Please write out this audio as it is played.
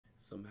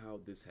Somehow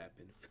this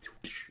happened.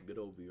 Good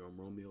overview. I'm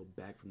Romeo,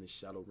 back from the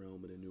Shadow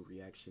Realm with a new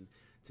reaction.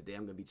 Today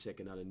I'm going to be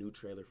checking out a new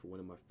trailer for one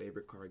of my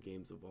favorite card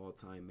games of all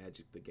time,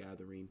 Magic the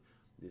Gathering.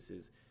 This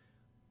is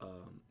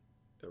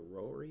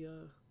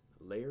Ikoria,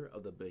 Lair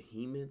of the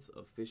Behemoths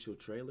official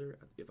trailer.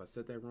 If I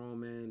said that wrong,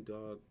 man,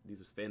 dog,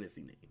 these are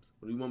fantasy names.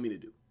 What do you want me to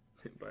do?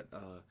 But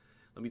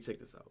let me check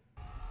this out.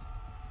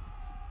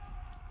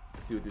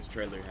 Let's see what this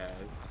trailer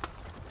has.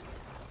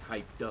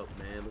 Hyped up,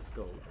 man. Let's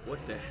go.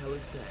 What the hell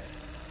is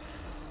that?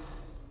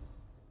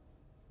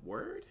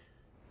 Word?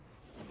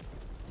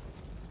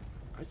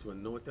 I just want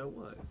to know what that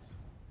was.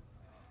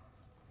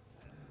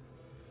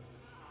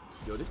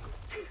 Yo, this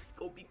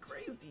gonna be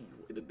crazy.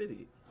 Wait a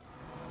minute.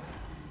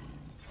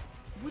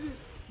 What is...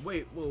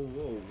 Wait,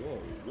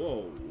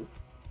 whoa.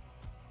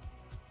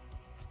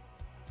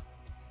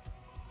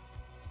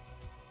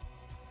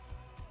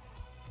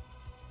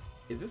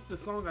 Is this the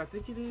song I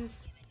think it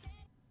is?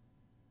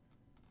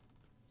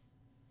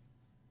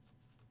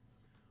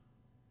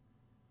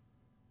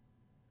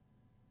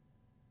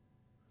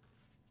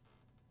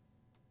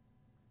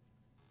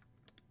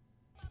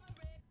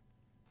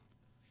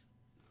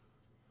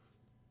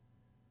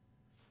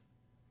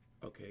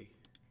 Okay.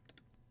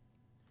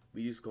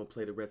 We just gonna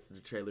play the rest of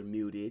the trailer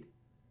muted.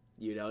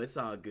 You know, it's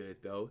all good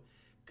though.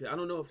 Cause I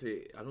don't know if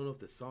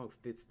the song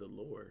fits the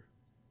lore.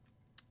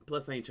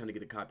 Plus, I ain't trying to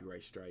get a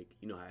copyright strike.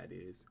 You know how it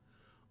is.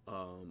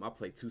 I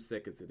play 2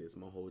 seconds of this,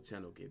 my whole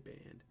channel get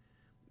banned.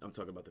 I'm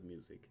talking about the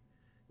music.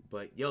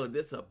 But yo,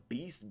 that's a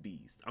beast.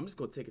 I'm just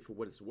gonna take it for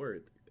what it's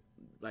worth.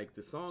 Like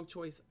the song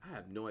choice, I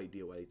have no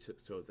idea why they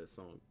chose that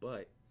song.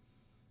 But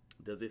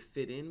does it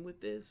fit in with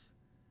this?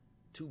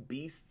 2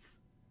 beasts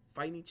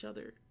fighting each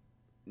other?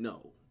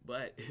 No,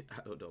 but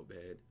I don't know,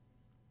 man.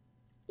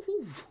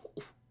 Ooh.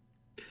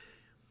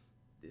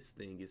 This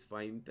thing is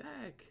fighting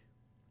back.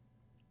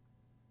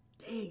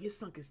 Dang, it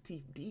sunk his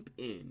teeth deep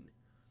in.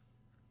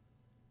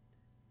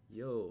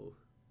 Yo.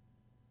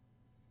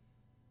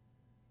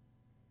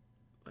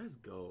 Let's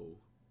go.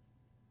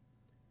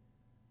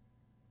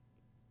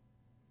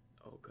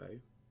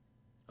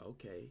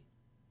 Okay.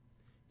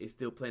 It's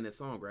still playing that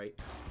song, right?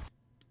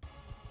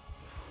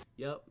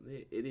 Yep,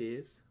 it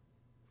is.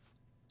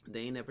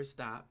 They ain't never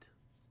stopped.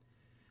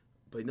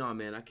 But no,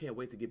 man, I can't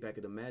wait to get back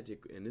into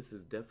Magic, and this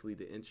is definitely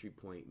the entry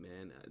point,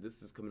 man.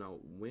 This is coming out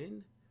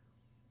when?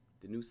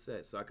 The new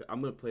set. So I'm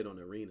going to play it on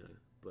Arena,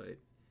 but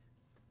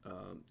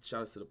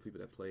shout out to the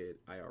people that play it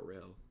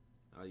IRL.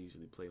 I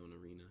usually play on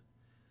Arena.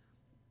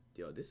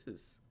 Yo, this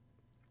is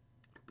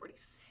pretty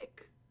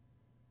sick.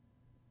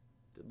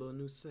 The little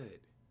new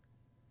set.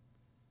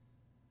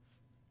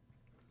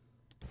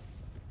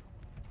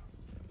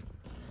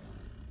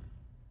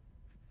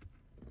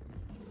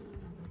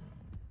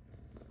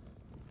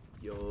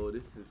 Yo,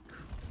 this is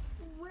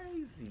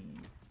crazy.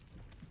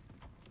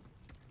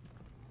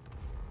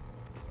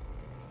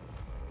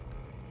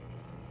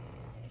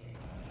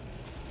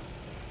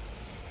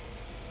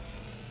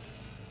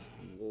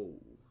 Whoa.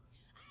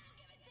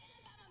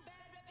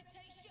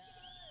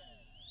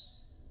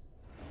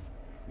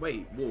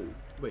 Wait, whoa.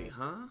 Wait,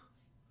 huh?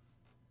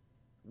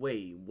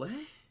 Wait, what?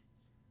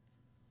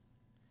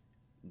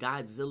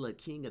 Godzilla,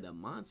 King of the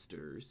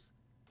Monsters?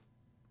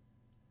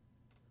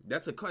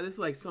 That's a card. That's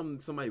like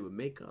somebody would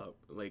make up.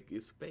 Like,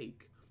 it's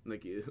fake.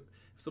 Like, if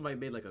somebody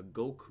made like a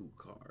Goku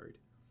card.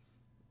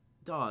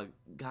 Dog,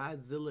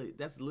 Godzilla.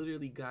 That's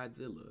literally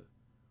Godzilla.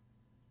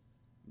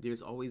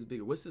 There's always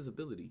bigger. What's his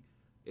ability?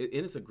 And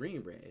it's a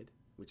green-red,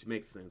 which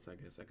makes sense, I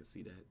guess. I could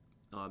see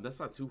that. That's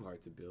not too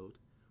hard to build.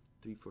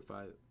 3, 4,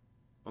 5.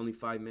 Only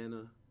 5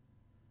 mana.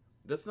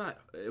 That's not...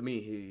 I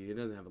mean, he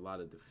doesn't have a lot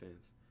of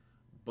defense.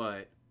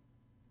 But,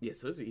 yeah,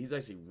 so he's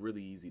actually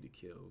really easy to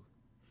kill.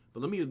 But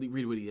let me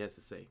read what he has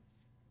to say.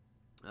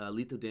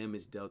 Lethal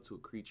damage dealt to a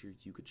creature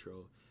you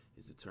control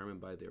is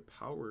determined by their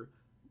power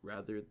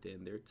rather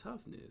than their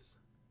toughness.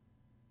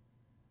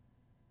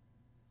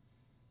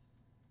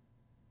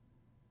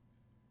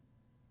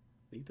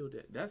 Lethal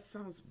damage. That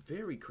sounds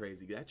very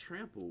crazy. That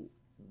trample.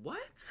 What?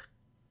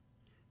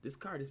 This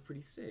card is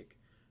pretty sick.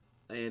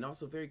 And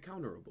also very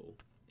counterable.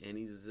 And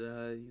he's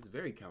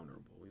very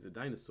counterable. He's a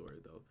dinosaur,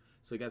 though.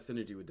 So he got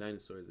synergy with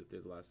dinosaurs if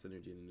there's a lot of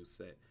synergy in the new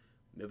set.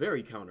 They're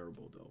very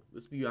counterable, though.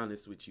 Let's be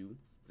honest with you.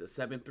 It's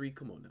a 7-3.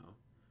 Come on now.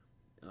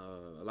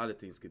 A lot of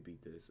things could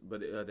beat this.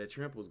 But that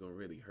trample is going to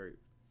really hurt.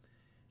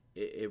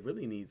 It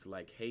really needs,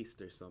 like,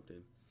 haste or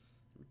something.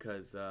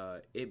 Because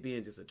it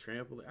being just a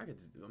trample, I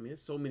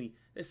mean,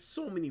 there's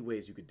so many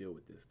ways you could deal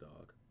with this,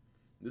 dog.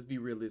 Let's be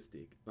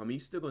realistic. I mean, you're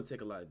still going to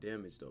take a lot of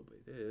damage, though.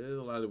 But there's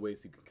a lot of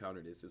ways you can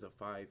counter this. It's a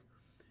 5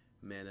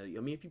 mana.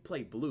 I mean, if you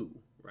play blue,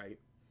 right?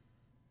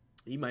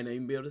 You might not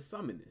even be able to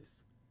summon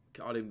this.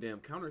 All them damn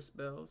counter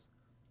spells.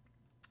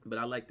 But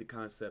I like the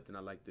concept and I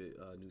like the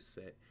new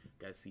set.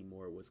 Gotta see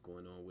more of what's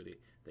going on with it.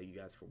 Thank you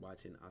guys for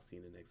watching. I'll see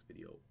you in the next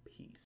video. Peace.